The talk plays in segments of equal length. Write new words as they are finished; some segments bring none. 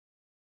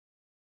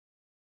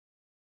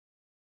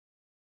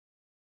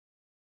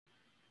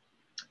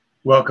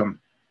Welcome.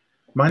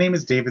 My name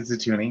is David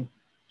Zetoony.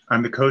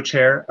 I'm the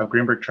co-chair of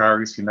Greenberg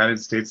Trauerig's United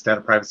States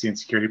Data Privacy and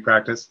Security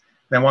Practice,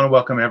 and I want to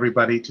welcome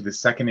everybody to the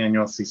second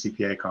annual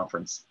CCPA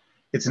conference.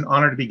 It's an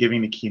honor to be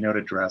giving the keynote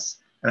address,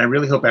 and I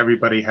really hope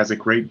everybody has a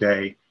great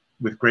day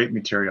with great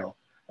material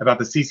about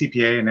the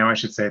CCPA, and now I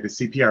should say the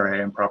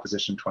CPRA and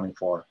Proposition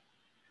 24.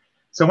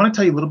 So I want to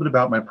tell you a little bit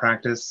about my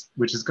practice,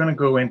 which is going to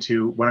go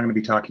into what I'm going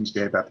to be talking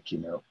today about the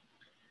keynote.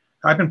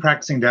 I've been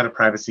practicing data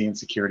privacy and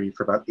security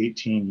for about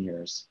 18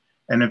 years.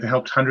 And have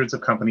helped hundreds of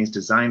companies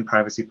design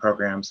privacy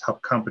programs,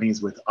 help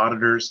companies with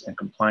auditors and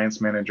compliance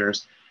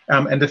managers,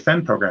 and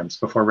defend programs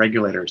before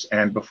regulators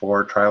and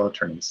before trial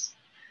attorneys.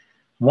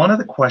 One of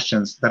the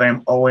questions that I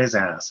am always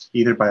asked,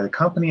 either by the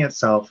company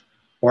itself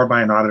or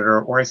by an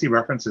auditor, or I see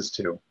references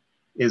to,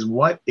 is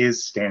what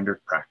is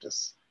standard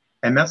practice?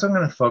 And that's what I'm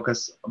going to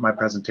focus my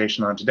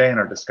presentation on today and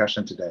our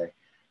discussion today.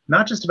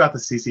 Not just about the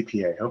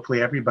CCPA.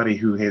 Hopefully everybody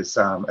who is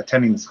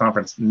attending this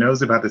conference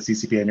knows about the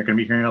CCPA, and you're going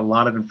to be hearing a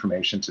lot of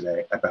information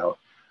today about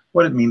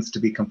what it means to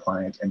be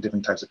compliant and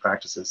different types of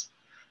practices,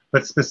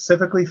 but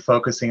specifically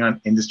focusing on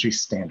industry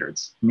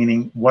standards,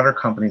 meaning what are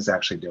companies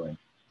actually doing?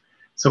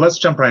 So let's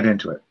jump right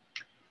into it.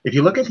 If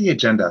you look at the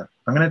agenda,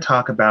 I'm going to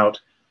talk about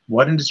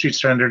what industry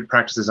standard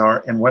practices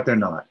are and what they're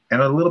not,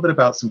 and a little bit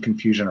about some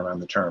confusion around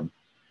the term.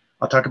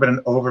 I'll talk about an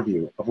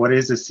overview of what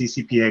is a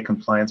CCPA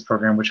compliance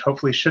program, which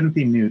hopefully shouldn't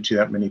be new to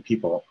that many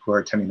people who are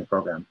attending the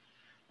program.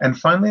 And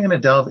finally, I'm going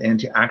to delve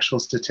into actual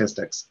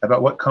statistics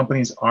about what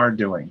companies are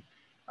doing,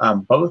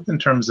 both in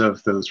terms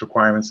of those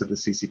requirements of the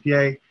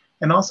CCPA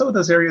and also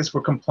those areas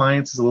where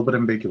compliance is a little bit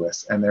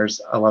ambiguous and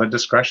there's a lot of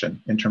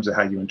discretion in terms of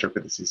how you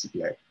interpret the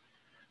CCPA.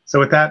 So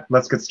with that,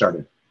 let's get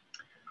started.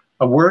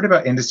 A word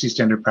about industry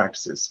standard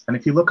practices. And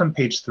if you look on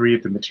page 3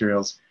 of the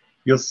materials,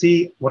 you'll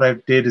see what I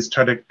did is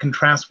try to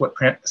contrast what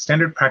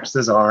standard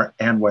practices are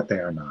and what they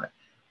are not.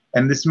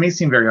 And this may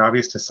seem very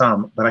obvious to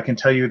some, but I can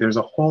tell you there's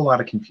a whole lot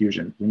of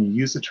confusion when you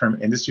use the term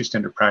industry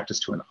standard practice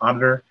to an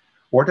auditor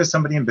or to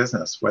somebody in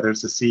business, whether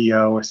it's the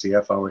CEO or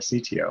CFO or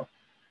CTO.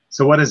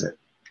 So what is it?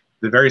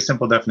 The very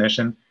simple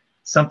definition,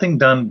 something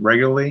done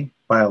regularly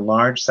by a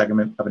large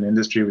segment of an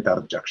industry without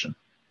objection.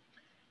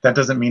 That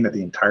doesn't mean that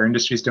the entire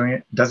industry is doing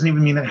it. It doesn't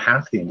even mean that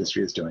half the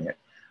industry is doing it,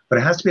 but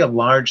it has to be a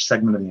large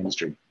segment of the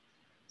industry.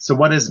 So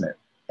what isn't it?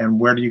 And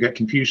where do you get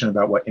confusion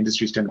about what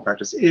industry standard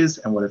practice is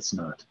and what it's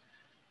not?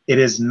 It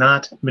is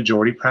not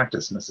majority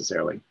practice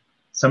necessarily.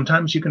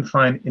 Sometimes you can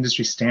find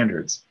industry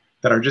standards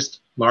that are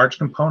just large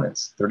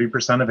components,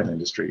 30% of an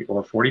industry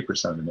or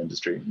 40% of an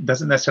industry. It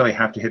doesn't necessarily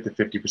have to hit the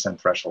 50%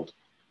 threshold.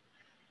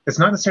 It's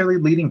not necessarily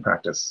leading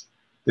practice.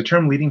 The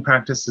term leading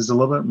practice is a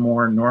little bit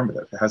more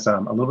normative. It has a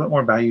little bit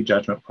more value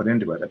judgment put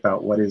into it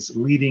about what is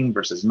leading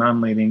versus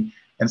non-leading.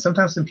 And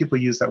sometimes when people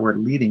use that word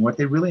leading, what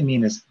they really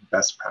mean is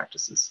best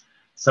practices,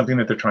 something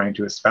that they're trying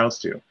to espouse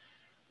to.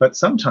 But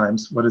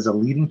sometimes what is a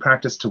leading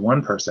practice to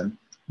one person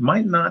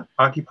might not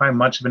occupy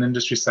much of an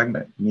industry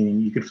segment,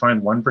 meaning you could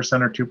find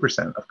 1% or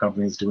 2% of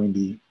companies doing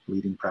the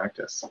leading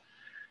practice.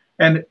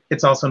 And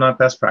it's also not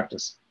best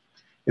practice.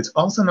 It's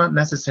also not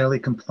necessarily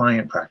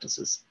compliant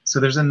practices. So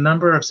there's a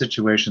number of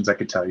situations I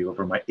could tell you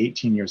over my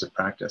 18 years of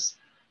practice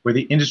where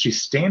the industry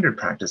standard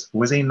practice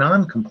was a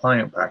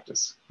non-compliant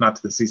practice, not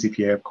to the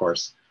CCPA, of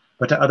course,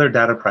 but to other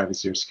data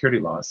privacy or security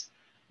laws,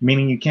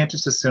 meaning you can't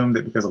just assume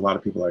that because a lot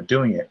of people are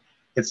doing it,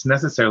 it's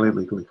necessarily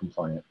legally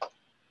compliant.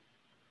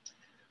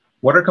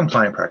 What are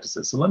compliant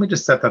practices? So let me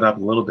just set that up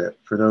a little bit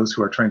for those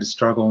who are trying to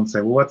struggle and say,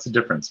 well, what's the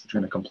difference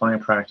between a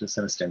compliant practice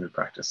and a standard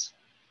practice?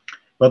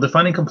 Well,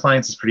 defining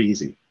compliance is pretty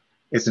easy.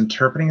 It's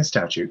interpreting a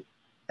statute,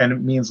 and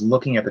it means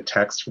looking at the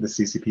text for the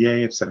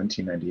CCPA of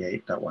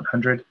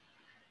 1798.100.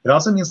 It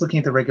also means looking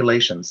at the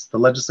regulations, the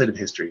legislative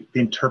history,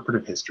 the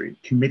interpretive history,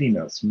 committee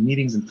notes,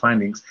 meetings and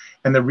findings,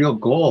 and the real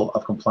goal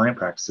of compliant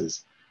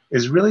practices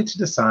is really to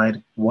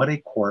decide what a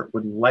court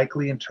would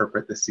likely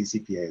interpret the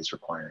CCPA as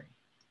requiring.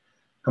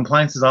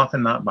 Compliance is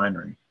often not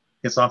binary.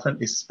 It's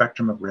often a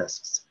spectrum of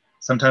risks.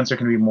 Sometimes there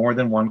can be more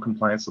than one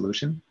compliant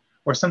solution,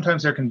 or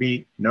sometimes there can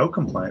be no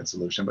compliant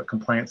solution, but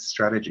compliance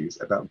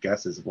strategies about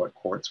guesses of what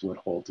courts would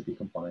hold to be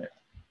compliant.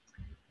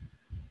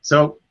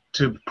 So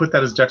to put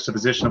that as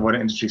juxtaposition of what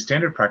an industry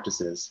standard practice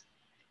is,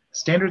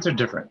 standards are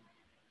different.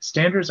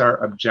 Standards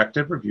are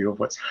objective review of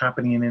what's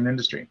happening in an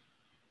industry.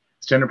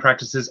 Standard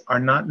practices are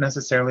not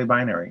necessarily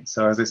binary.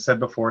 So as I said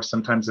before,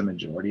 sometimes the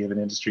majority of an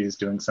industry is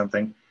doing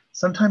something,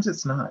 sometimes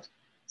it's not.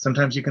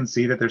 Sometimes you can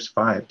see that there's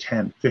 5,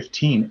 10,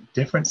 15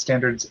 different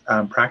standards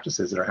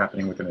practices that are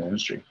happening within an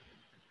industry.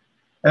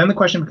 And then the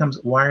question becomes,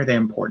 why are they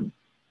important?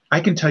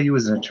 I can tell you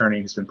as an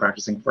attorney who's been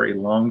practicing for a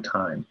long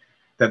time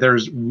that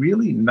there's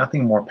really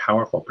nothing more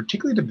powerful,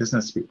 particularly to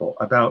business people,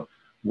 about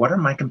what are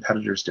my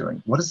competitors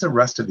doing? What is the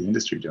rest of the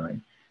industry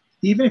doing?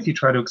 Even if you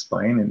try to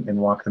explain and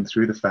walk them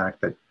through the fact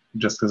that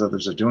just because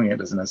others are doing it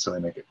doesn't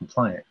necessarily make it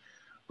compliant.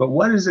 But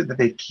what is it that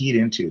they've keyed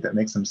into that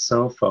makes them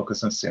so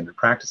focused on standard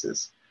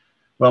practices?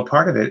 Well,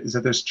 part of it is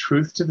that there's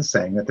truth to the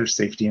saying that there's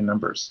safety in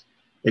numbers.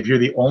 If you're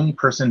the only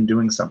person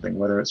doing something,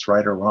 whether it's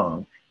right or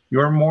wrong,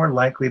 you're more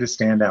likely to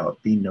stand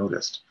out, be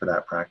noticed for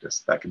that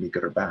practice. That can be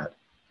good or bad.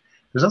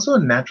 There's also a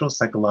natural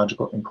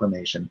psychological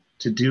inclination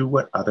to do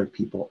what other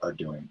people are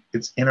doing.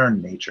 It's in our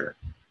nature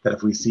that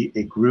if we see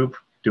a group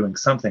doing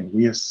something,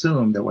 we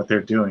assume that what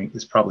they're doing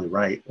is probably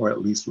right or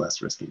at least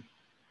less risky.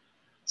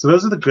 So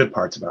those are the good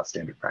parts about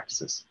standard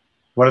practices.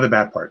 What are the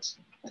bad parts?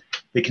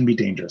 They can be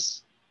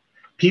dangerous.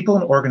 People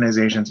and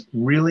organizations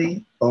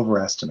really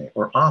overestimate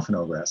or often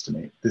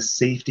overestimate the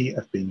safety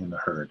of being in the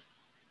herd.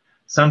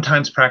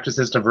 Sometimes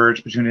practices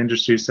diverge between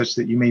industries such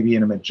that you may be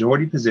in a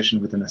majority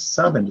position within a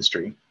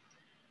sub-industry,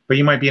 but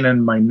you might be in a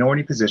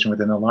minority position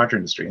within a larger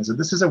industry. And so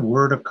this is a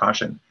word of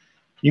caution.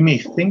 You may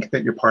think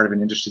that you're part of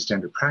an industry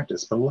standard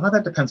practice, but a lot of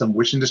that depends on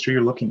which industry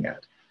you're looking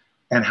at.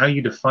 And how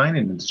you define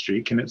an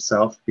industry can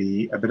itself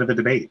be a bit of a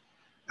debate.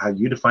 How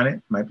you define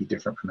it might be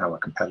different from how a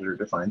competitor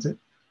defines it.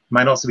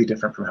 Might also be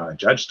different from how a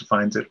judge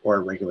defines it or a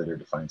regulator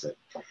defines it.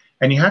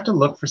 And you have to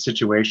look for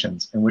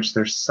situations in which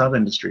there's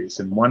sub-industries.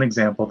 And one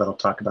example that I'll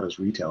talk about is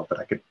retail, but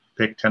I could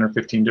pick 10 or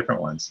 15 different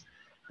ones,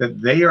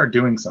 that they are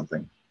doing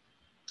something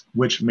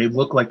which may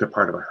look like they're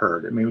part of a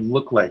herd. It may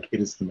look like it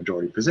is the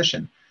majority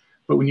position.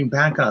 But when you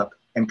back up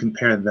and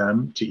compare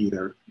them to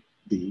either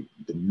the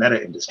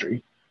meta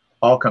industry,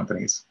 all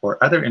companies,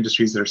 or other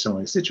industries that are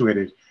similarly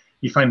situated,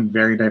 you find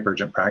very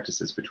divergent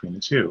practices between the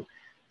two.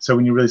 So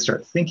when you really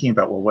start thinking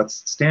about, well,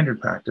 what's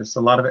standard practice,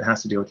 a lot of it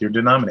has to deal with your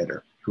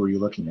denominator. Who are you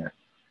looking at?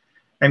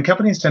 And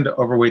companies tend to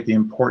overweight the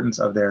importance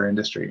of their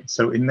industry.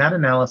 So in that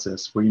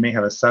analysis, where you may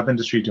have a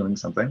sub-industry doing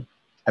something,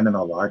 and then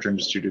a larger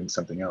industry doing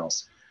something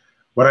else,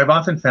 what I've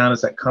often found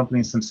is that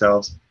companies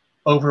themselves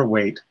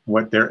overweight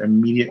what their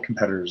immediate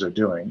competitors are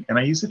doing. And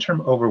I use the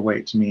term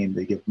overweight to mean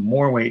they give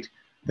more weight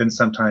than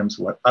sometimes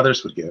what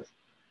others would give,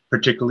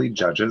 particularly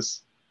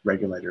judges,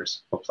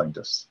 regulators, or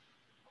plaintiffs.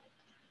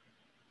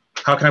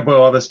 How can I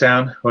boil all this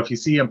down? Well, if you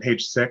see on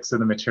page 6 of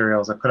the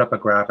materials, I put up a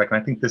graphic,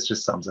 and I think this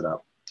just sums it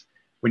up.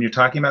 When you're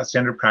talking about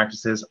standard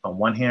practices, on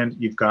one hand,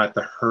 you've got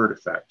the herd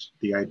effect,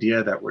 the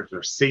idea that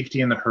there's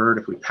safety in the herd.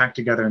 If we pack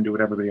together and do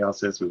what everybody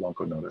else is, we won't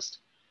go noticed.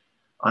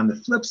 On the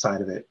flip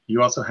side of it,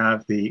 you also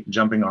have the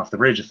jumping off the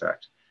bridge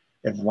effect.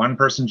 If one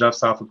person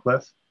jumps off a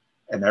cliff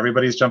and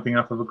everybody's jumping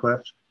off of a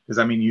cliff, does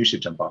that mean you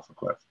should jump off a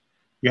cliff?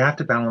 You have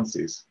to balance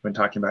these when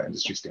talking about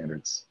industry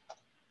standards.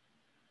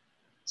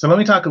 So let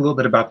me talk a little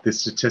bit about the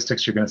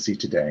statistics you're going to see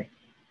today.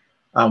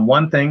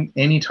 One thing,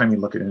 anytime you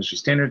look at industry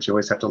standards, you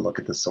always have to look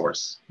at the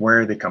source.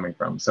 Where are they coming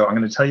from? So I'm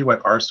going to tell you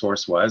what our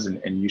source was,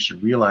 and you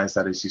should realize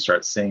that as you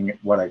start seeing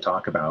what I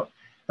talk about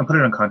and put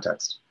it in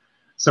context.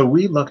 So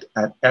we looked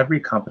at every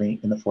company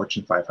in the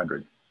Fortune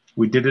 500.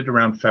 We did it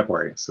around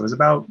February. So it was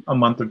about a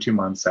month or 2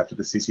 months after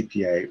the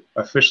CCPA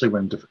officially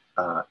went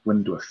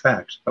into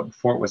effect, but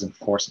before it was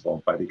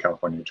enforceable by the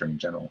California Attorney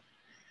General.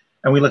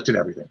 And we looked at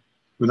everything.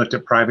 We looked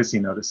at privacy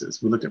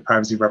notices. We looked at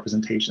privacy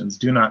representations,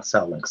 do not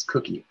sell links,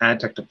 cookie,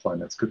 ad tech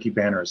deployments, cookie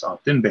banners,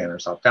 opt-in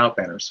banners, opt-out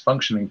banners,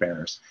 functioning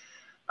banners.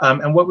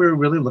 And what we were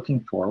really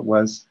looking for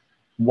was,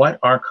 what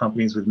are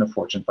companies within the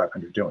Fortune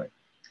 500 doing?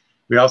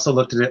 We also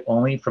looked at it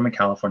only from a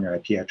California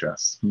IP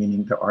address,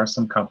 meaning there are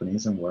some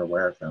companies, and we're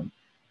aware of them,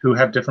 who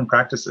have different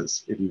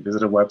practices. If you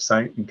visit a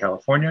website in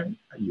California,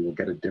 you will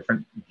get a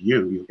different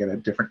view. You'll get a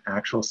different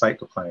actual site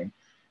to playing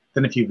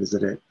than if you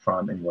visit it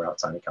from anywhere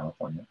outside of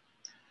California.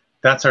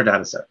 That's our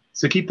data set.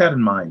 So keep that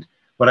in mind.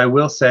 What I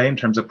will say in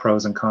terms of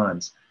pros and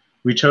cons,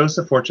 we chose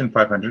the Fortune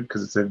 500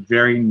 because it's a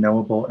very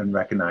knowable and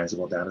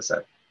recognizable data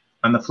set.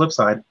 On the flip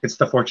side, it's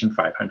the Fortune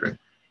 500.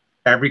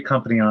 Every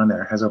company on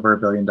there has over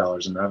 $1 billion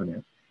in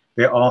revenue.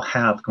 They all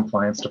have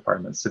compliance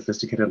departments,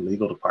 sophisticated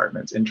legal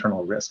departments,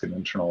 internal risk and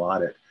internal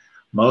audit.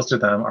 Most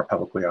of them are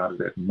publicly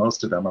audited.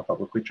 Most of them are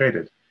publicly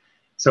traded.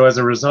 So as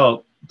a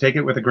result, take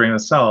it with a grain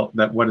of salt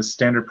that what is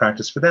standard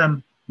practice for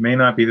them may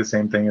not be the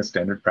same thing as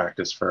standard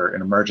practice for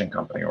an emerging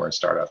company or a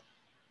startup.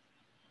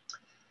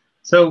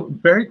 So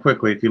very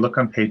quickly, if you look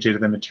on page 8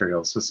 of the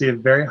materials, you'll see a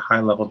very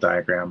high-level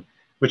diagram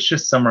which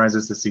just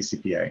summarizes the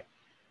CCPA.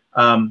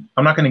 I'm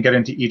not going to get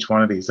into each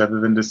one of these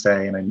other than to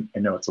say, and I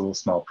know it's a little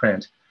small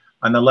print,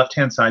 on the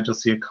left-hand side, you'll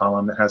see a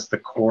column that has the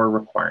core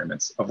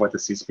requirements of what the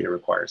CCPA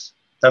requires.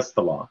 That's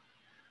the law.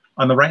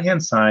 On the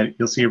right-hand side,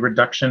 you'll see a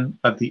reduction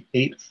of the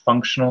 8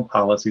 functional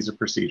policies or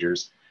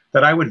procedures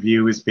that I would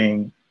view as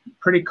being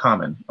pretty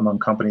common among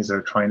companies that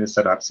are trying to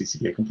set up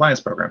CCPA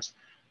compliance programs.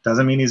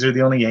 Doesn't mean these are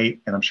the only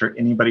 8, and I'm sure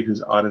anybody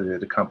who's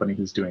audited a company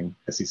who's doing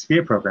a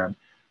CCPA program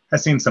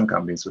has seen some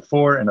companies with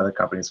 4 and other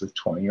companies with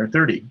 20 or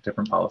 30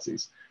 different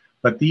policies.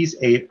 But these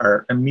 8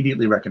 are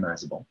immediately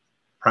recognizable.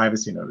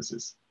 Privacy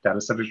notices, data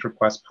subject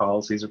request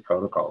policies or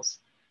protocols,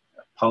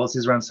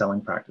 policies around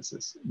selling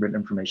practices, written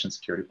information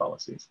security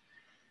policies.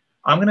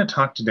 I'm going to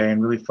talk today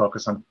and really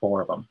focus on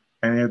 4 of them.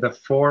 And they're the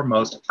 4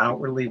 most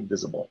outwardly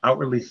visible,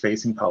 outwardly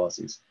facing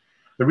policies.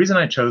 The reason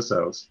I chose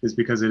those is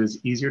because it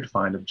is easier to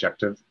find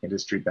objective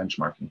industry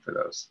benchmarking for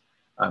those.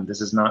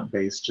 This is not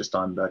based just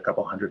on the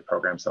couple hundred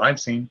programs that I've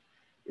seen.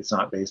 It's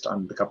not based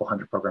on the couple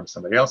hundred programs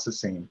somebody else has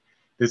seen.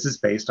 This is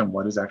based on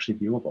what is actually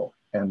viewable,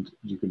 and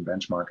you can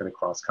benchmark it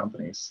across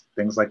companies.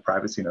 Things like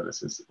privacy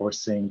notices or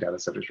seeing data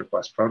subject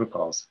request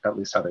protocols, at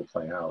least how they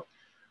play out,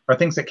 are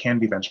things that can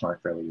be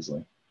benchmarked fairly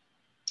easily.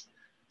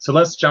 So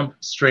let's jump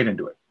straight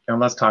into it, and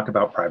let's talk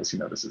about privacy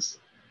notices.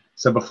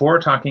 So before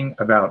talking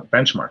about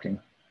benchmarking,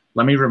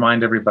 let me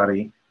remind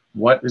everybody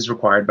what is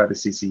required by the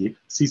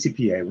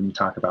CCPA when you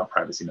talk about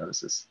privacy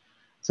notices.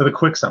 So the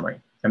quick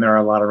summary, and there are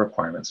a lot of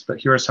requirements, but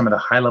here are some of the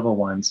high-level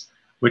ones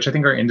which I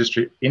think are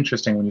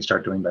interesting when you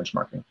start doing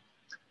benchmarking.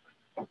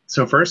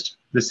 So first,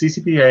 the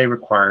CCPA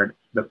required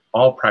that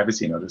all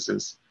privacy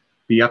notices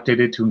be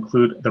updated to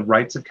include the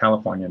rights of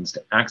Californians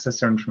to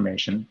access their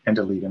information and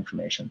delete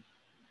information.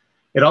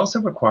 It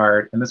also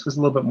required, and this was a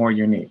little bit more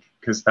unique,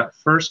 because that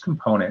first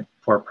component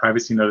for a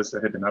privacy notice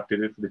that had been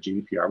updated for the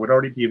GDPR would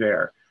already be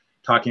there,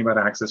 talking about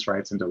access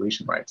rights and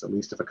deletion rights, at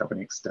least if a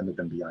company extended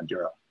them beyond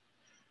Europe.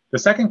 The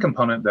second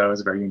component, though,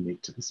 is very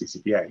unique to the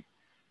CCPA.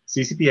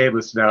 CCPA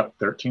listed out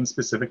 13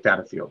 specific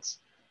data fields: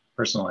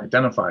 personal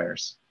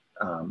identifiers,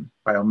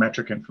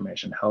 biometric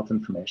information, health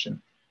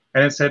information.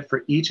 And it said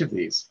for each of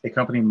these, a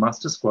company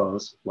must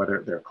disclose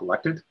whether they're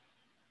collected,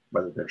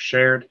 whether they're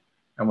shared,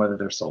 and whether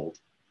they're sold.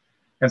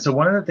 And so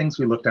one of the things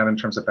we looked at in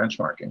terms of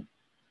benchmarking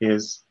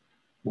is,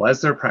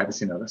 was there a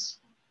privacy notice?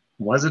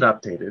 Was it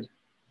updated?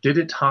 Did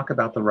it talk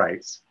about the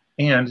rights?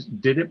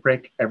 And did it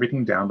break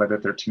everything down by the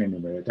 13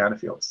 enumerated data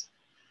fields?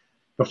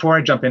 Before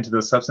I jump into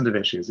those substantive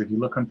issues, if you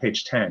look on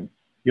page 10,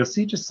 you'll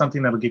see just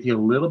something that'll give you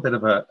a little bit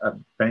of a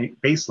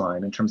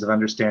baseline in terms of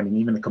understanding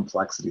even the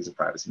complexities of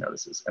privacy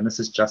notices. And this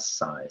is just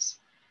size.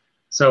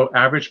 So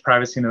average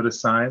privacy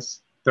notice size,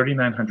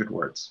 3,900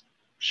 words.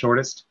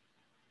 Shortest,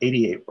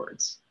 88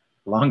 words.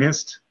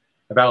 Longest,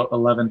 about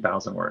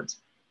 11,000 words.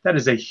 That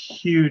is a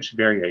huge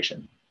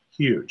variation,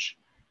 huge.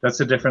 That's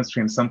the difference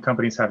between some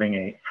companies having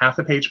a half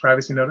a page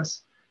privacy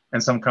notice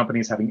and some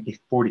companies having a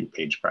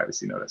 40-page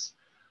privacy notice,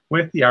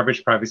 with the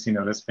average privacy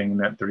notice being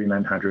that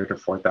 3,900 or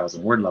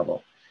 4,000 word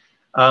level.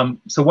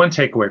 So one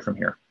takeaway from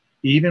here,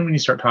 even when you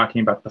start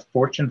talking about the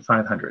Fortune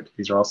 500,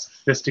 these are all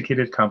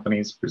sophisticated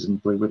companies,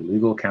 presumably with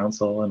legal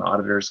counsel and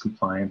auditors,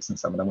 compliance, and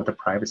some of them with a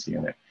privacy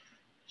unit.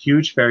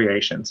 Huge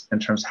variations in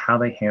terms of how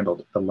they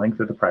handled the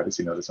length of the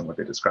privacy notice and what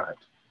they described.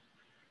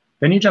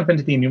 Then you jump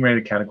into the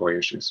enumerated category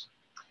issues.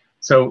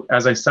 So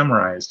as I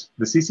summarized,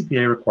 the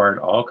CCPA required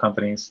all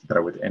companies that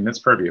are within its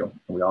purview,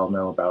 and we all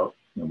know about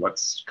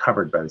what's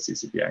covered by the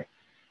CCPA,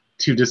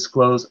 to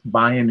disclose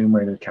by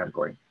enumerated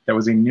category. That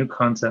was a new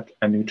concept,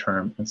 a new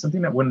term, and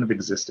something that wouldn't have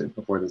existed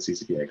before the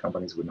CCPA.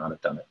 Companies would not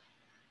have done it.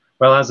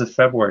 Well, as of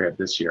February of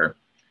this year,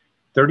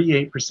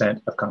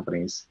 38% of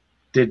companies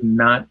did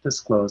not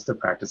disclose their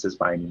practices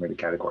by enumerated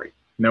category,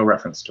 no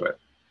reference to it,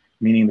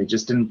 meaning they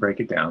just didn't break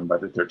it down by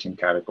the 13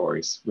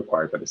 categories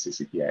required by the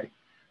CCPA.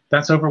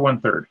 That's over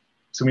 1/3.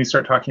 So when you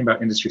start talking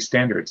about industry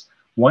standards,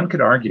 one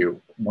could argue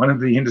one of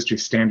the industry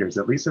standards,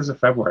 at least as of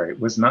February,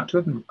 was not to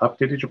have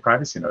updated your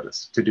privacy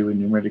notice to do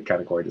enumerated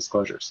category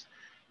disclosures.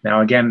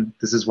 Now, again,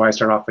 this is why I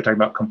start off by talking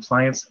about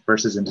compliance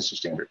versus industry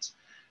standards.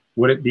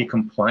 Would it be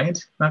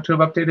compliant not to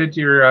have updated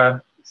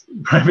your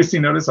privacy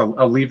notice?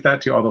 I'll leave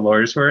that to all the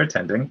lawyers who are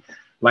attending,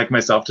 like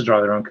myself, to draw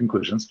their own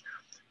conclusions.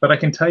 But I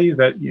can tell you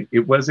that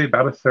it was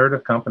about 1/3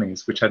 of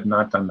companies which had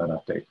not done that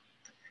update.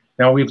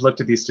 Now, we've looked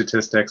at these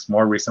statistics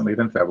more recently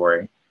than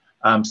February.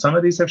 Some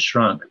of these have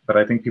shrunk, but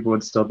I think people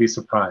would still be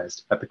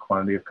surprised at the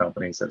quantity of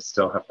companies that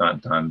still have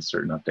not done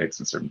certain updates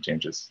and certain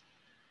changes.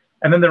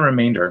 And then the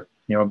remainder,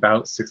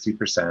 about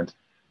 60%,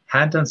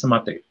 had done some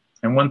update.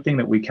 And one thing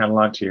that we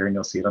cataloged here, and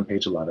you'll see it on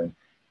page 11,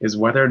 is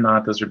whether or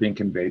not those are being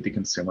conveyed to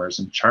consumers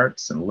in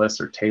charts and lists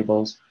or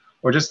tables,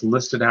 or just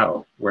listed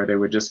out where they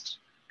would just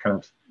kind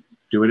of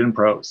do it in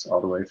prose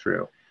all the way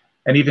through.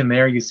 And even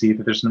there, you see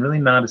that there's really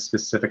not a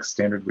specific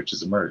standard which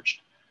has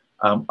emerged.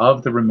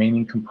 Of the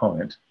remaining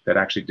component that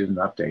actually did an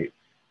update,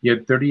 you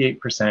had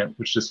 38%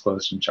 which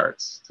disclosed in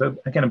charts. So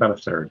again, about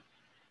 1/3.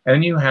 And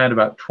then you had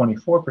about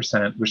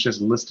 24% which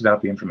just listed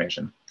out the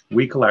information.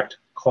 We collect,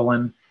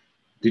 colon,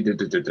 we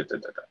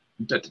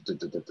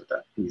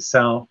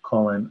sell,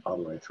 colon, all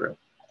the way through.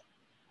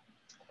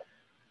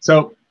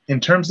 So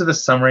in terms of the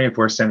summary of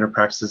where standard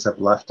practices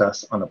have left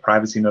us on the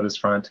privacy notice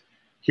front,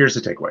 here's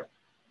the takeaway.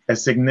 A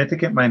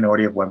significant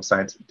minority of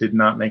websites did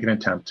not make an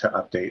attempt to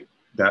update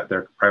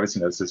their privacy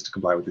notices to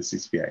comply with the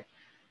CCPA.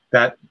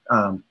 That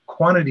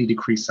quantity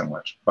decreased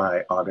somewhat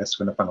by August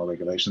when the final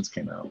regulations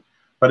came out,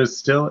 but it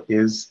still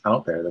is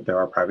out there that there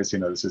are privacy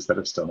notices that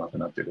have still not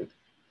been updated.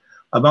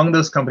 Among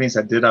those companies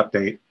that did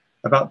update,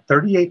 about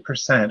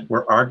 38%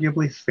 were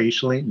arguably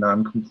facially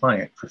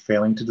non-compliant for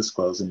failing to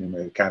disclose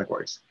enumerated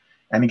categories.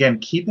 And again,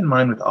 keep in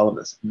mind with all of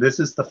this,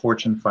 this is the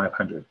Fortune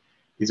 500.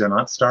 These are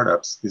not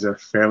startups, these are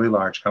fairly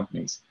large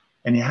companies.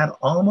 And you had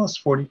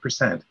almost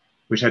 40%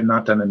 which had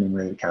not done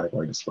enumerated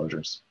category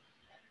disclosures.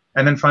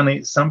 And then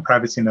finally, some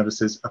privacy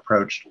notices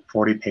approached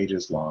 40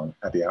 pages long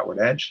at the outward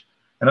edge,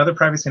 and other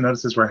privacy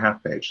notices were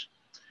half page.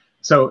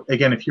 So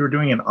again, if you were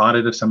doing an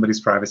audit of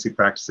somebody's privacy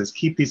practices,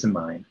 keep these in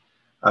mind.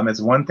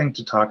 It's one thing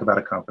to talk about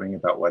a company,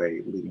 about what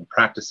a leading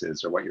practice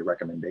is or what your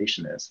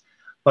recommendation is,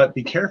 but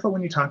be careful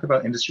when you talk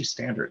about industry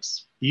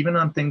standards, even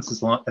on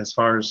things as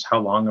far as how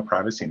long a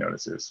privacy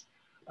notice is.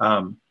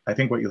 I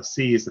think what you'll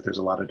see is that there's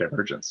a lot of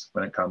divergence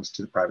when it comes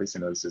to the privacy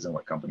notices and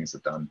what companies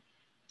have done.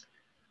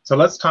 So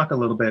let's talk a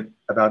little bit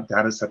about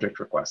data subject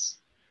requests.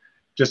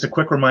 Just a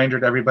quick reminder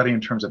to everybody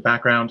in terms of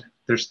background,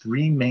 there's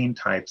three main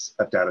types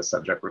of data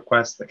subject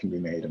requests that can be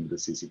made under the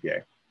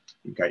CCPA.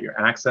 You've got your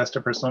access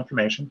to personal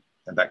information,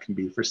 and that can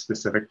be for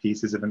specific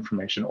pieces of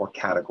information or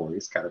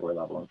categories, category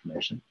level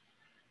information.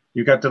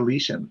 You've got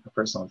deletion of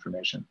personal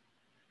information.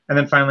 And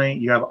then finally,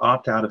 you have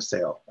opt-out of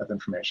sale of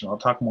information. I'll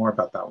talk more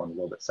about that one a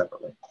little bit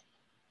separately.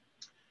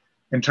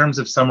 In terms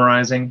of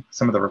summarizing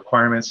some of the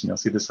requirements, and you'll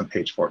see this on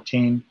page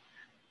 14,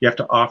 you have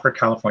to offer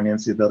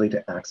Californians the ability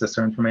to access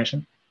their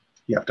information.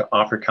 You have to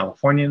offer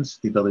Californians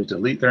the ability to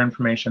delete their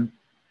information.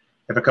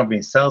 If a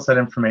company sells that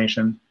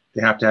information,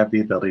 they have to have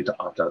the ability to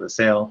opt out of the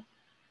sale.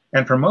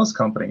 And for most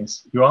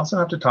companies, you also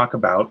have to talk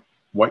about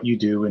what you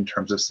do in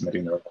terms of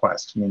submitting the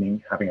request,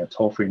 meaning having a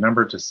toll-free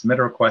number to submit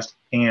a request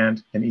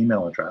and an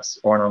email address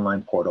or an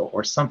online portal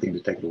or something to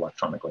take it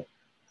electronically.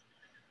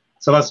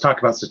 So let's talk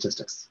about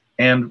statistics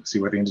and see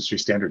where the industry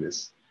standard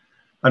is.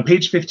 On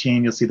page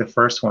 15, you'll see the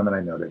first one that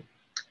I noted,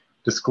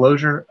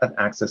 disclosure of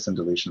access and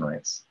deletion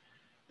rights.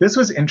 This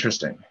was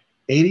interesting.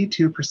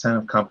 82%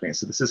 of companies,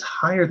 so this is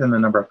higher than the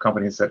number of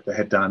companies that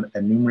had done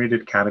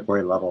enumerated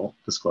category level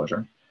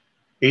disclosure.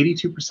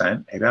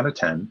 82%, 8 out of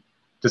 10,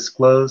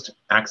 disclosed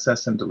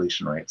access and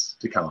deletion rights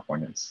to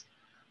Californians.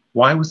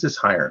 Why was this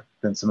higher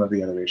than some of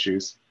the other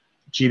issues?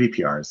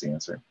 GDPR is the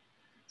answer.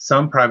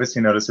 Some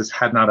privacy notices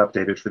had not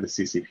updated for the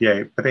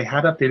CCPA, but they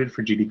had updated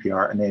for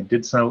GDPR, and they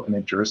did so in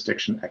a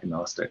jurisdiction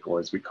agnostic, or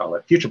as we call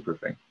it,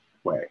 future-proofing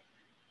way,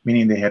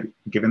 meaning they had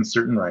given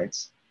certain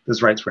rights.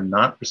 Those rights were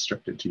not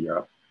restricted to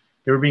Europe.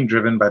 They were being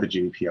driven by the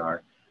GDPR,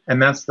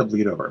 and that's the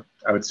bleed over.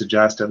 I would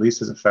suggest, at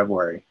least as of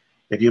February,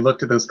 if you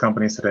looked at those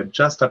companies that had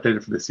just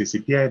updated for the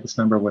CCPA, this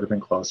number would have been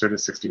closer to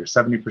 60 or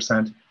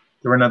 70%. There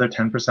were another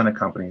 10% of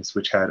companies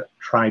which had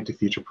tried to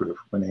future-proof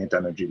when they had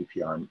done their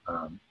GDPR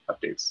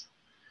updates.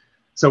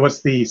 So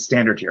what's the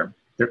standard here?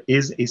 There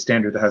is a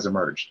standard that has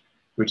emerged,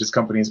 which is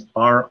companies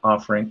are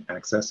offering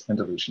access and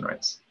deletion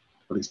rights.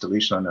 At least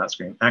deletion on that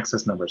screen.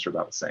 Access numbers are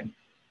about the same.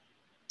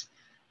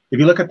 If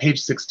you look at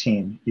page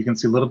 16, you can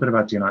see a little bit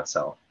about do not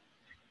sell.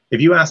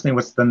 If you ask me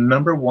what's the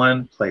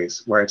 #1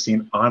 place where I've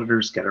seen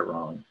auditors get it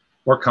wrong,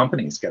 or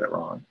companies get it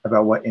wrong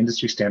about what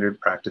industry standard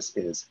practice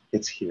is,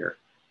 it's here.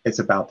 It's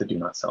about the do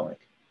not sell link.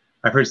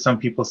 I've heard some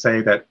people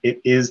say that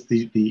it is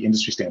the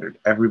industry standard.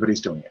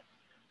 Everybody's doing it.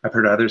 I've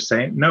heard others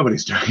say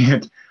nobody's doing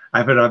it.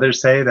 I've heard others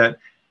say that,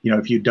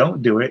 if you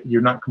don't do it,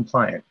 you're not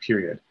compliant,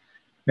 period.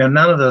 Now,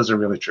 none of those are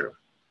really true.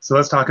 So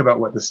let's talk about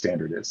what the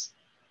standard is.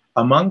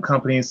 Among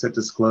companies that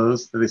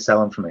disclose that they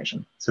sell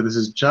information, so this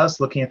is just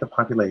looking at the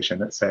population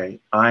that say,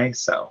 I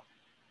sell,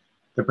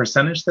 the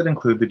percentage that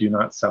include the do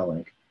not sell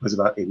link was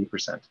about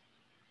 80%.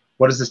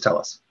 What does this tell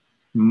us?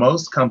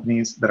 Most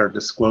companies that are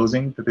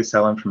disclosing that they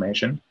sell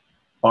information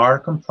are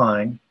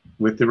complying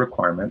with the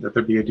requirement that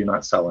there be a do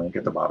not sell link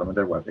at the bottom of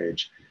their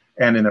webpage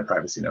and in their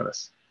privacy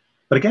notice.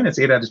 But again, it's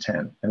 8 out of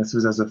 10, and this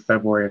was as of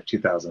February of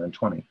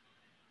 2020.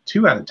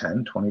 2 out of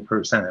 10,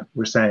 20%,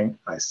 were saying,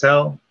 I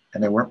sell,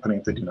 and they weren't putting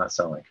up the do not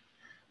sell link.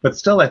 But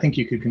still, I think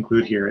you could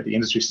conclude here, the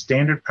industry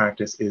standard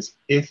practice is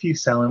if you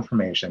sell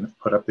information,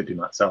 put up the do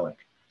not sell link.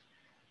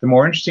 The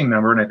more interesting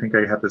number, and I think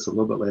I have this a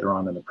little bit later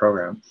on in the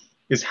program,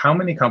 is how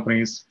many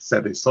companies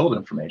said they sold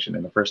information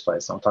in the first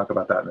place. I'll talk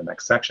about that in the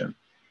next section.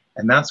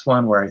 And that's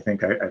one where I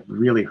think I've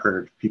really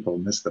heard people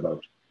miss the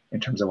boat in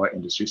terms of what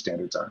industry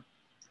standards are.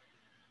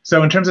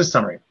 So in terms of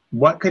summary,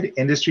 what could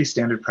industry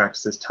standard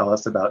practices tell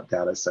us about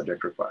data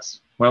subject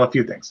requests? Well, a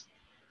few things.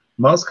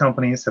 Most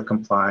companies have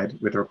complied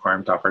with the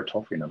requirement to offer a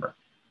toll-free number.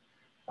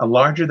 A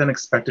larger than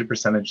expected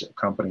percentage of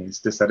companies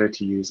decided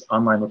to use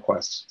online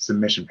request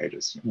submission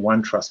pages,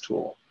 one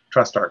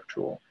TrustArc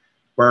tool,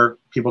 where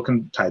people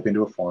can type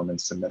into a form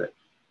and submit it.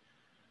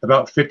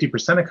 About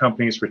 50% of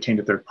companies retained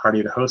a third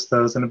party to host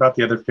those, and about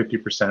the other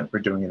 50% were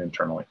doing it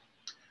internally.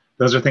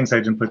 Those are things I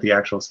didn't put the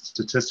actual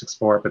statistics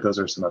for, but those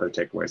are some other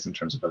takeaways in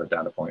terms of other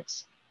data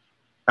points.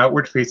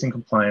 Outward-facing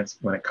compliance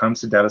when it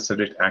comes to data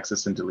subject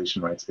access and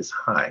deletion rights is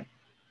high.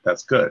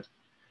 That's good.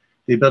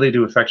 The ability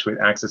to effectuate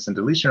access and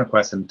deletion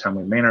requests in a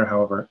timely manner,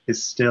 however,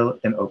 is still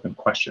an open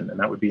question, and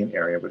that would be an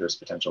area where there's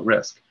potential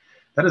risk.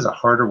 That is a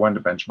harder one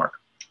to benchmark.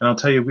 And I'll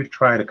tell you, we've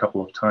tried a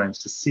couple of times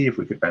to see if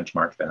we could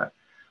benchmark that.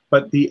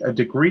 But the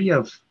degree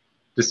of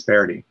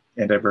disparity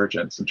and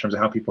divergence in terms of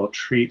how people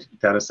treat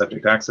data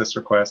subject access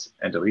requests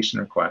and deletion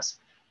requests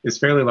is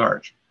fairly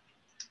large.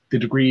 The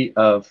degree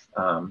of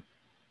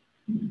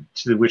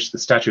to which the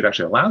statute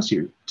actually allows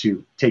you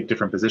to take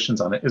different positions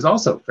on it is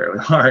also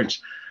fairly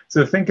large.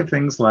 So think of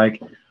things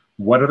like,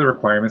 what are the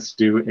requirements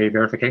to do a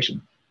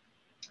verification?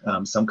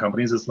 Some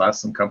companies it's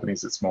less, some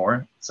companies it's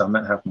more. Some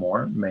that have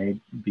more may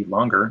be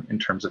longer in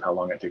terms of how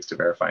long it takes to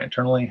verify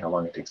internally, how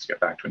long it takes to get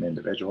back to an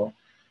individual.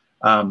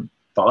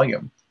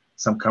 Volume.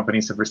 Some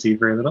companies have received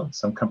very little,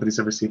 some companies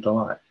have received a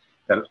lot.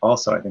 That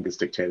also, I think, is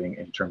dictating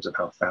in terms of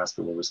how fast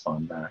they will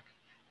respond back.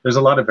 There's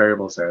a lot of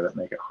variables there that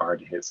make it hard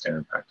to hit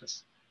standard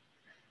practice.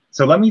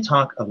 So let me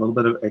talk a little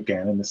bit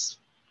again, and this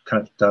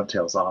kind of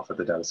dovetails off of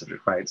the data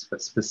subject rights,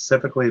 but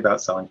specifically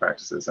about selling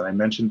practices. And I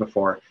mentioned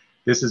before,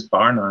 this is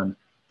bar none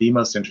the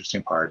most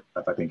interesting part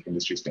of, I think,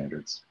 industry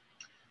standards.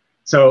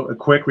 So a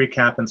quick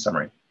recap and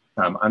summary.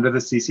 Under the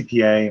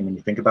CCPA, and when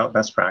you think about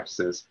best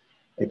practices,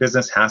 a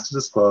business has to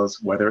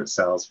disclose whether it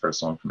sells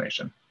personal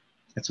information.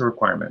 It's a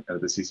requirement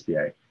of the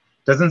CCPA. It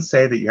doesn't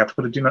say that you have to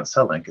put a do not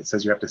sell link. It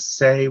says you have to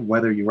say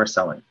whether you are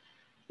selling.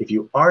 If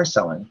you are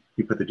selling,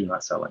 you put the do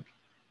not sell link.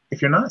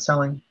 If you're not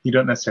selling, you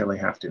don't necessarily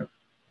have to.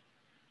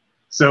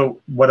 So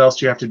what else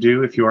do you have to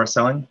do if you are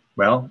selling?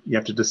 Well, you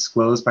have to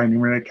disclose by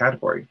enumerated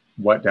category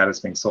what data is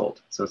being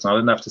sold. So it's not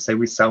enough to say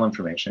we sell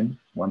information.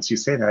 Once you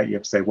say that, you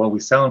have to say, well, we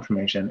sell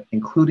information,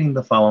 including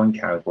the following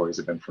categories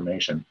of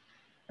information,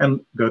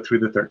 and go through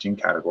the 13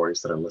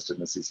 categories that are listed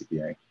in the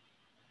CCPA.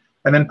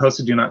 And then post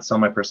a do not sell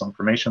my personal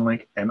information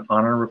link and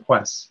honor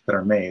requests that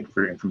are made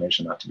for your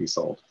information not to be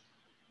sold.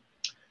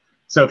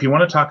 So if you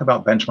want to talk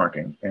about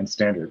benchmarking and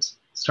standards,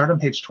 start on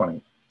page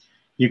 20.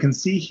 You can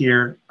see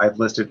here, I've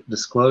listed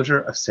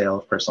disclosure of sale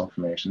of personal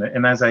information.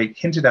 And as I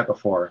hinted at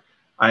before,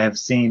 I have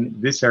seen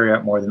this area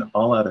more than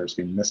all others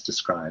be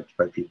misdescribed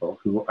by people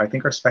who I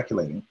think are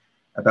speculating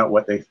about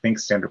what they think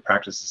standard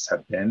practices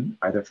have been,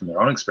 either from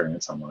their own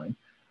experience online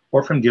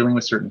or from dealing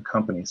with certain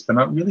companies, but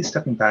not really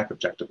stepping back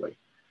objectively.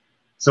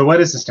 So what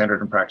is the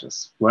standard in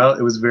practice? Well,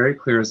 it was very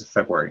clear as of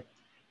February.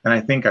 And I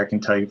think I can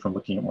tell you from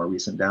looking at more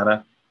recent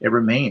data, it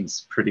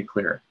remains pretty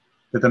clear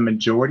that the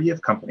majority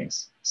of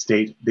companies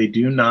state they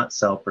do not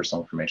sell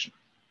personal information.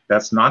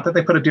 That's not that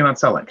they put a do not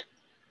sell link.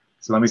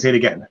 So let me say it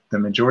again. The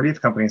majority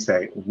of companies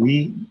say,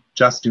 we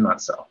just do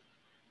not sell.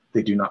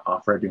 They do not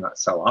offer a do not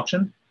sell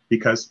option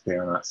because they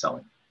are not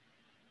selling.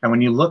 And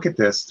when you look at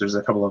this, there's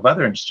a couple of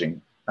other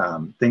interesting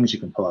things you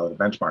can pull out of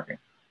benchmarking.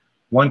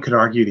 One could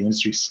argue the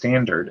industry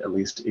standard, at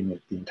least in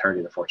the entirety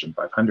of the Fortune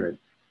 500,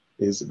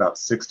 is about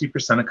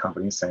 60% of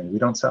companies saying we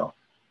don't sell.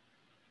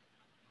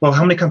 Well,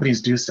 how many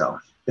companies do sell?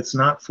 It's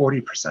not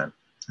 40%.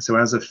 So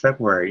as of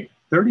February,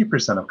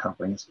 30% of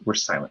companies were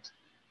silent.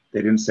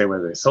 They didn't say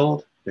whether they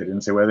sold, they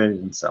didn't say whether they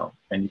didn't sell.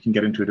 And you can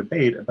get into a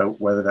debate about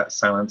whether that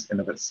silence in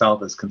of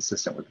itself is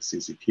consistent with the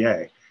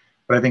CCPA.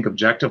 But I think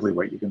objectively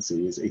what you can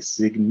see is a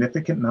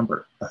significant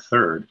number, a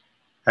third,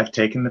 have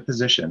taken the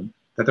position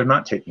that they're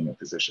not taking a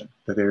position,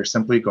 that they're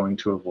simply going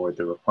to avoid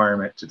the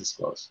requirement to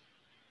disclose.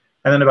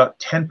 And then about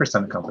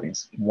 10% of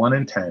companies, 1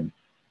 in 10,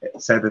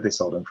 said that they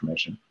sold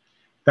information.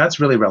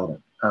 That's really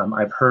relevant.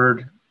 I've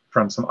heard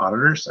from some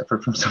auditors, I've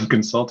heard from some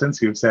consultants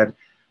who have said,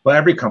 well,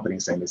 every company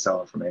is saying they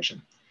sell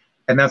information.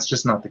 And that's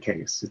just not the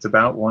case. It's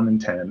about 1 in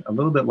 10, a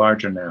little bit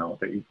larger now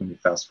that you can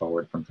fast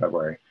forward from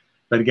February.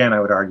 But again,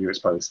 I would argue it's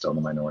probably still in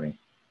the minority.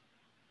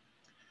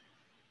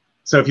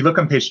 So if you look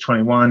on page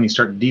 21, you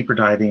start deeper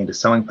diving into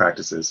selling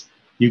practices,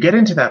 you get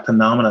into that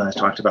phenomenon I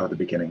talked about at the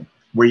beginning,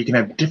 where you can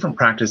have different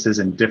practices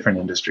in different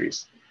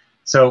industries.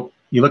 So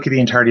you look at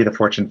the entirety of the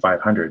Fortune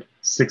 500,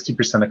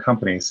 60% of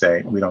companies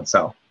say we don't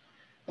sell.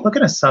 Look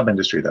at a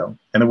sub-industry though,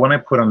 and the one I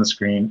put on the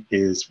screen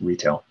is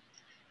retail.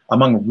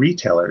 Among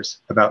retailers,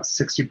 about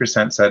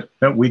 60% said,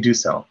 no, we do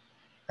sell.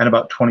 And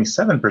about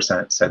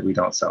 27% said we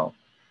don't sell.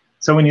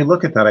 So when you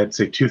look at that, I'd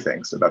say two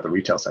things about the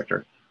retail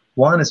sector.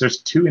 One is there's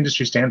two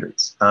industry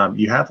standards.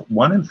 You have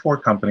 1 in 4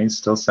 companies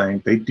still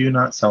saying they do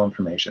not sell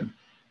information.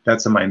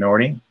 That's a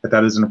minority, but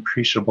that is an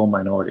appreciable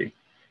minority.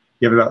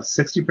 You have about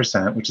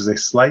 60%, which is a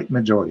slight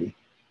majority,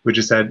 which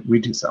has said we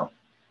do sell.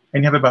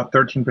 And you have about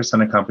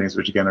 13% of companies,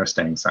 which again are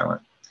staying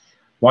silent.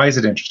 Why is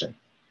it interesting?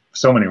 For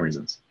so many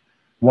reasons.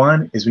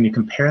 One is when you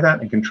compare that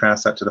and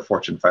contrast that to the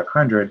Fortune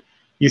 500,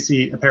 you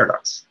see a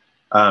paradox.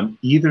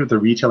 Either the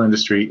retail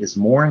industry is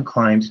more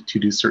inclined to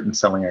do certain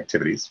selling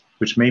activities,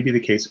 which may be the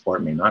case or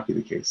it may not be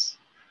the case,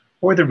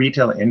 or the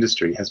retail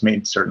industry has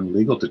made certain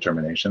legal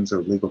determinations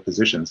or legal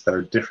positions that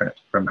are different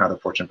from how the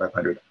Fortune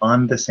 500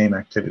 on the same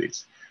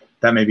activities.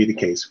 That may be the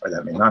case or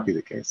that may not be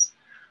the case.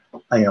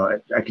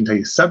 I can tell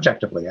you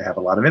subjectively, I have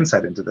a lot of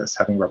insight into this,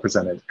 having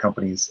represented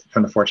companies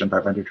from the Fortune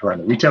 500 who are on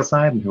the retail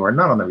side and who are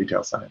not on the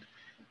retail side.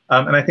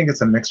 And I think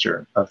it's a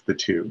mixture of the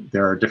two.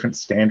 There are different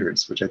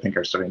standards, which I think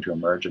are starting to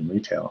emerge in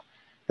retail,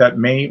 that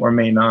may or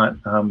may not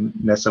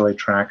necessarily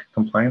track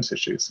compliance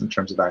issues in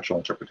terms of actual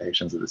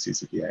interpretations of the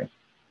CCPA.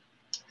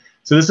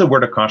 So this is a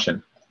word of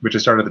caution, which I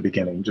started at the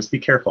beginning. Just be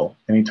careful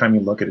anytime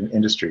you look at an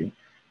industry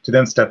to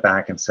then step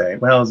back and say,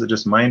 well, is it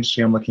just my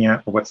industry I'm looking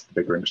at, or what's the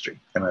bigger industry?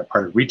 Am I a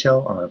part of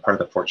retail or am I a part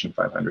of the Fortune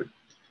 500?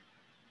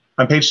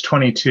 On page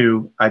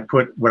 22, I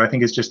put what I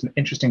think is just an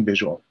interesting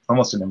visual,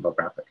 almost an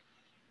infographic.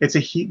 It's a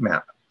heat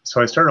map.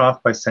 So I started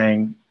off by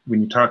saying,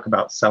 when you talk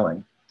about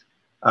selling,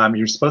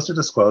 you're supposed to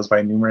disclose by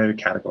enumerated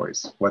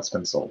categories what's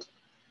been sold.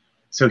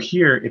 So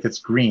here, if it's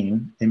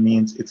green, it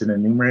means it's an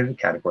enumerated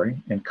category,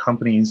 and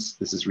companies,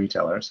 this is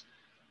retailers,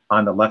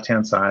 on the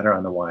left-hand side or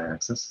on the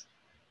y-axis.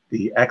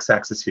 The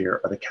x-axis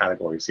here are the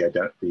categories,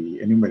 the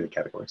enumerated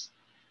categories.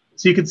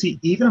 So you can see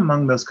even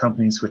among those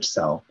companies which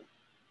sell,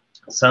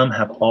 some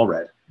have all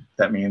red.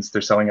 That means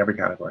they're selling every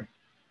category.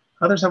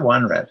 Others have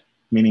one red,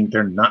 meaning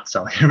they're not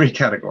selling every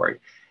category.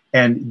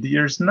 And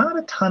there's not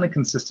a ton of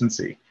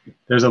consistency.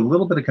 There's a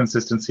little bit of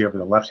consistency over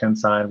the left-hand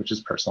side, which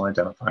is personal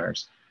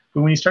identifiers.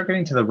 But when you start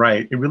getting to the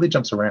right, it really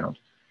jumps around.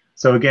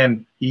 So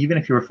again, even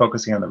if you were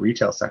focusing on the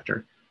retail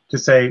sector, to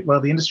say,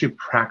 well, the industry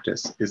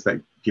practice is that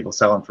people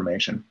sell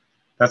information,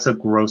 that's a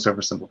gross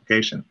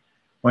oversimplification.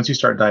 Once you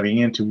start diving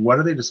into what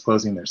are they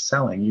disclosing they're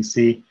selling, you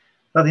see,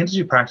 well, the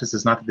industry practice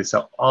is not that they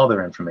sell all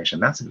their information.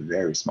 That's a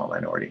very small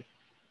minority.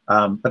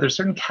 But there's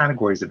certain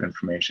categories of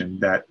information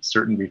that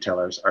certain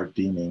retailers are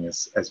deeming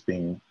as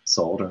being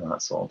sold or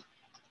not sold.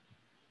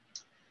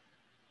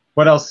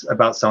 What else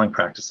about selling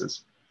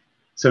practices?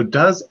 So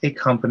does a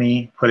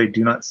company put a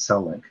do not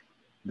sell link?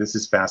 This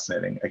is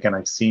fascinating. Again,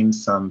 I've seen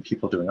some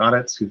people doing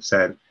audits who've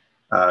said,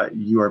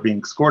 you are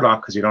being scored off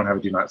because you don't have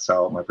a do not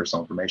sell my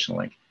personal information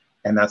link.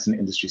 And that's an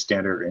industry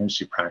standard or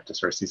industry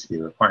practice or a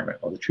CCPA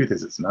requirement. Well, the truth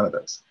is it's none of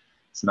those.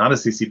 It's not a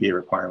CCPA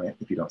requirement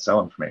if you don't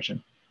sell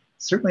information.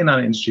 It's certainly not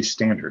an industry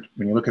standard.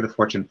 When you look at the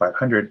Fortune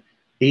 500,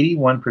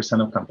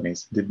 81% of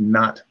companies did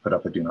not put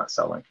up a do not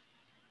sell link.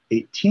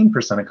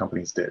 18% of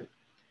companies did.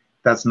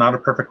 That's not a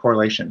perfect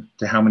correlation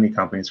to how many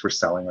companies were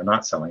selling or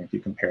not selling if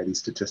you compare these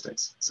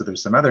statistics. So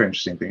there's some other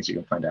interesting things you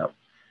can find out.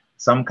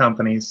 Some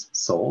companies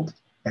sold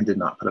and did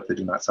not put up the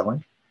do not sell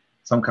link.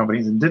 Some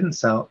companies didn't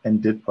sell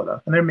and did put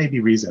up, and there may be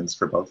reasons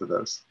for both of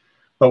those.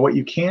 But what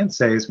you can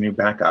say is when you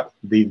back up,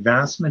 the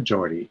vast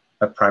majority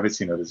of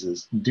privacy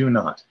notices do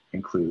not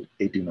include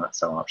a do not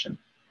sell option.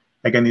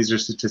 Again, these are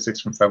statistics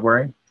from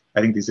February.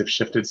 I think these have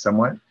shifted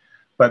somewhat,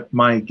 but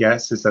my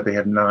guess is that they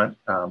have not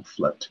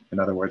flipped. In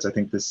other words, I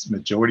think this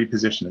majority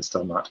position is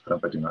still not to put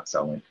up a do not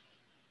sell link.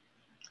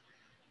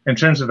 In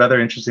terms of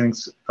other interesting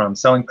things from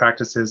selling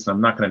practices, and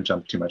I'm not going to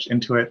jump too much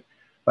into it,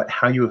 but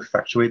how you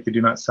effectuate the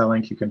do not sell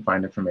link, you can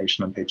find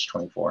information on page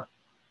 24.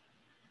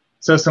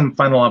 So some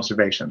final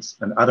observations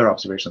and other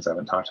observations I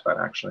haven't talked about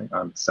actually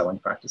on selling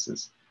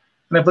practices.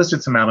 And I've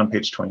listed some out on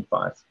page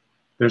 25.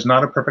 There's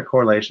not a perfect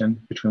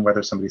correlation between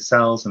whether somebody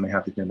sells and they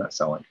have the do not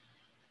sell link.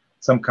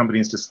 Some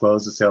companies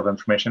disclose the sale of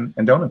information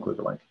and don't include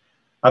the link.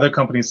 Other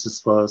companies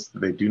disclose that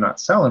they do not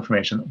sell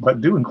information,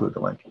 but do include the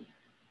link.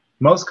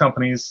 Most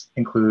companies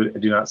include a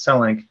do not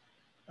sell link,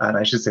 and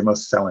I should say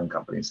most selling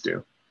companies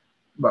do.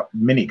 Well,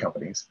 many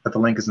companies, but the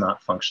link is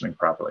not functioning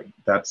properly.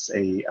 That's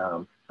a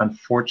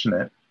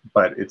unfortunate,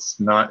 but it's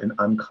not an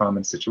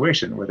uncommon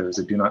situation where there's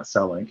a do not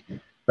sell link,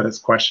 but it's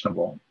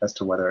questionable as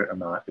to whether or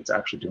not it's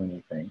actually doing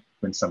anything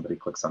when somebody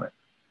clicks on it.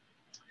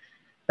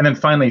 And then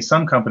finally,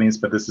 some companies,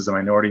 but this is a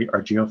minority,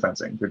 are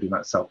geofencing their do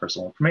not sell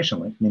personal information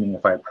link, meaning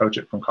if I approach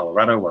it from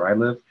Colorado, where I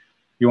live,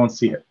 you won't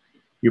see it.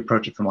 You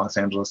approach it from Los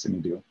Angeles and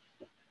you do.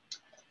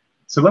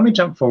 So let me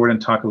jump forward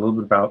and talk a little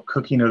bit about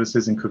cookie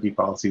notices and cookie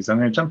policies. I'm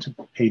going to jump to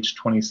page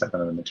 27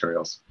 of the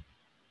materials.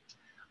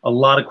 A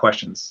lot of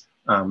questions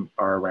are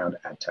around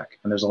ad tech,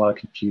 and there's a lot of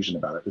confusion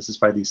about it. This is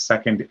probably the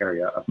second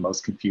area of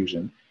most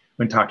confusion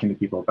when talking to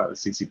people about the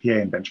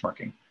CCPA and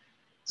benchmarking.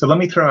 So let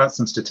me throw out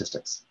some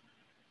statistics.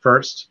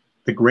 First,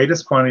 the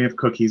greatest quantity of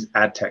cookies,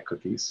 ad tech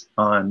cookies,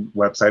 on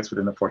websites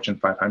within the Fortune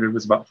 500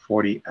 was about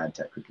 40 ad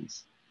tech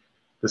cookies.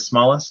 The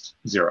smallest,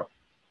 0.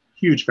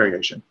 Huge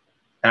variation.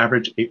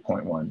 Average,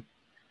 8.1.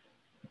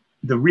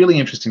 The really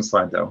interesting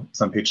slide, though,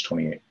 is on page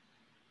 28.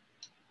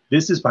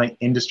 This is by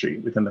industry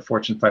within the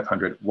Fortune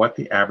 500, what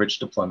the average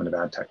deployment of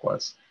ad tech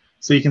was.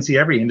 So you can see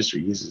every industry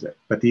uses it,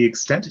 but the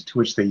extent to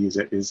which they use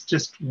it is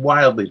just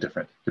wildly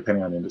different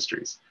depending on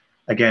industries.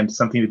 Again,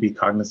 something to be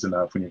cognizant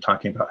of when you're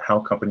talking about how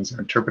companies are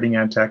interpreting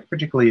ad tech,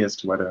 particularly as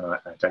to whether or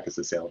not ad tech is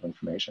the sale of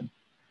information.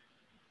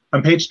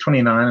 On page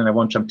 29, and I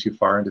won't jump too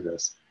far into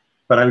this,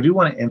 but I do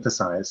want to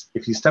emphasize,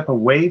 if you step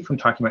away from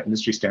talking about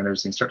industry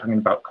standards and you start talking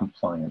about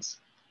compliance,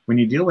 when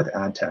you deal with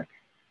ad tech,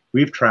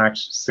 we've tracked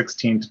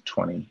 16 to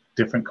 20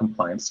 different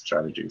compliance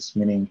strategies,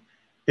 meaning,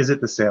 is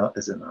it the sale,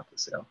 is it not the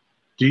sale?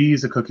 Do you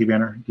use a cookie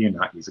banner? Do you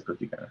not use a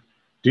cookie banner?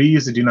 Do you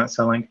use a do not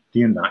sell link? Do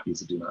you not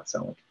use a do not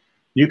sell link?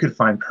 You could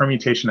find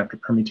permutation after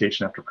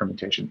permutation after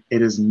permutation.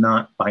 It is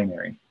not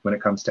binary when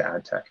it comes to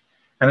ad tech.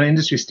 And an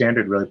industry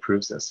standard really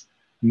proves this.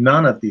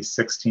 None of these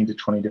 16 to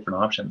 20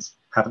 different options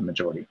have a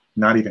majority,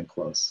 not even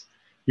close.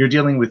 You're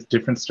dealing with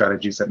different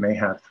strategies that may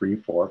have 3,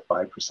 4,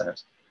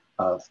 5%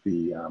 of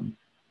the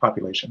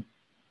population.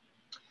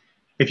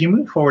 If you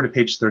move forward to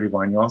page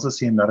 31, you'll also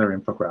see another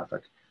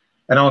infographic.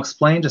 And I'll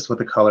explain just what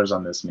the colors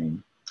on this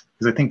mean,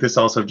 because I think this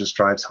also just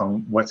drives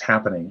home what's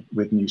happening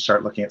when you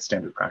start looking at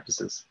standard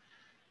practices.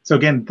 So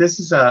again, this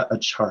is a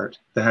chart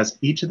that has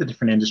each of the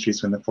different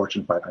industries within the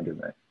Fortune 500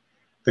 in it.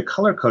 The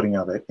color coding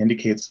of it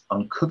indicates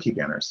on cookie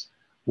banners,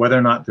 whether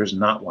or not there's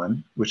not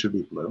one, which would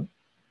be blue,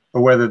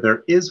 or whether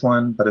there is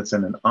one, but it's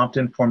in an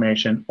opt-in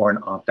formation or an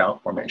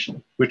opt-out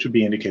formation, which would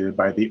be indicated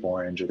by the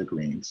orange or the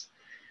greens.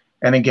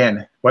 And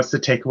again, what's the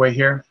takeaway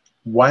here?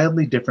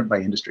 Wildly different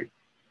by industry.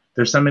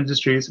 There's some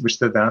industries which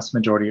the vast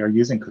majority are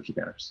using cookie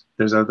banners.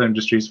 There's other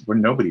industries where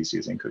nobody's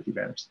using cookie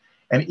banners.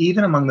 And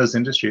even among those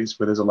industries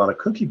where there's a lot of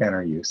cookie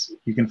banner use,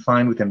 you can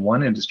find within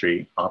one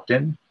industry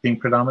opt-in being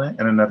predominant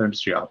and another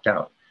industry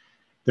opt-out.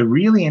 The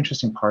really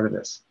interesting part of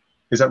this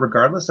is that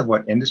regardless of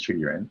what industry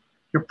you're in,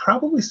 you're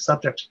probably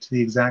subject to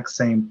the exact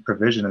same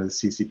provision of the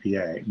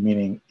CCPA,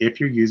 meaning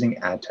if you're using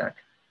ad tech,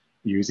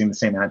 you're using the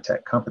same ad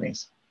tech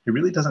companies, it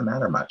really doesn't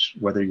matter much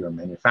whether you're a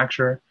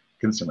manufacturer,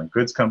 consumer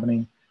goods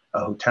company, a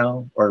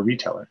hotel, or a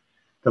retailer.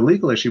 The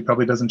legal issue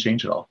probably doesn't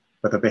change at all,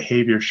 but the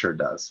behavior sure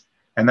does.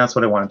 And that's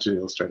what I wanted to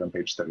illustrate on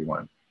page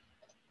 31.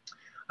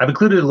 I've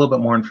included a little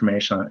bit more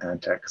information on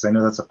ad tech because I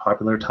know that's a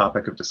popular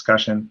topic of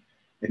discussion,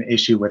 an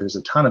issue where there's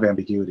a ton of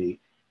ambiguity,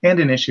 and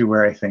an issue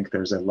where I think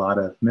there's a lot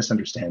of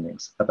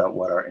misunderstandings about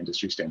what our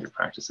industry standard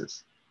practice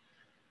is.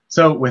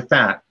 So with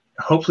that,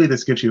 hopefully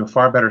this gives you a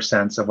far better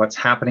sense of what's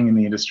happening in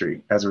the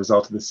industry as a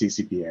result of the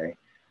CCPA.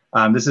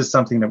 This is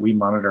something that we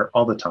monitor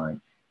all the time.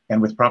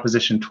 And with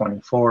Proposition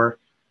 24,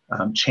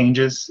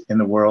 changes in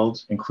the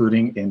world,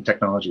 including in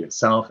technology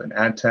itself and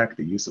ad tech,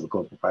 the use of a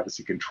global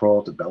privacy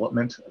control,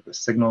 development of the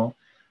signal,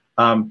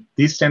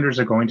 these standards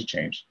are going to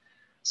change.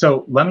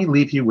 So let me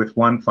leave you with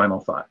one final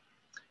thought.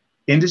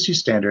 Industry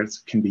standards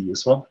can be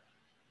useful.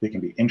 They can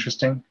be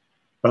interesting,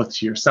 both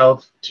to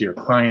yourself, to your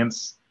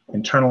clients,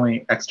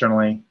 internally,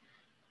 externally.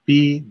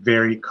 Be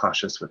very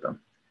cautious with them.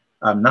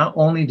 Not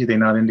only do they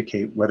not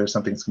indicate whether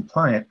something's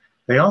compliant,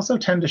 they also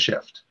tend to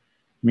shift,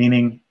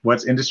 meaning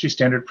what's industry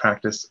standard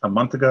practice a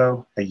month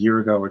ago, a year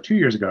ago, or 2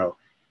 years ago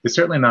is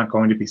certainly not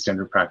going to be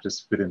standard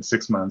practice within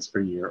 6 months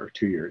or a year or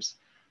 2 years.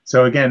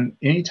 So again,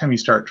 anytime you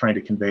start trying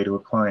to convey to a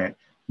client,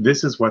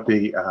 this is what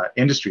the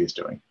industry is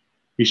doing.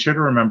 Be sure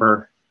to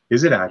remember,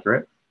 is it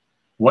accurate?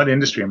 What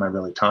industry am I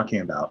really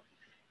talking about?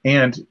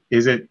 And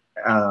is it,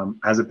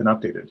 has it been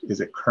updated? Is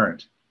it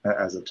current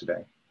as of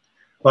today?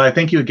 Well, I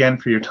thank you again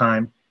for your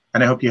time,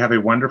 and I hope you have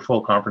a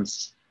wonderful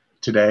conference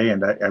today.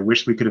 And I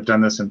wish we could have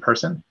done this in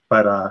person,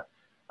 but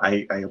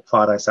I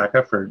applaud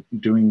ISACA for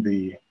doing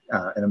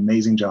an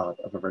amazing job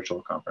of a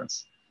virtual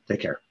conference.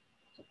 Take care.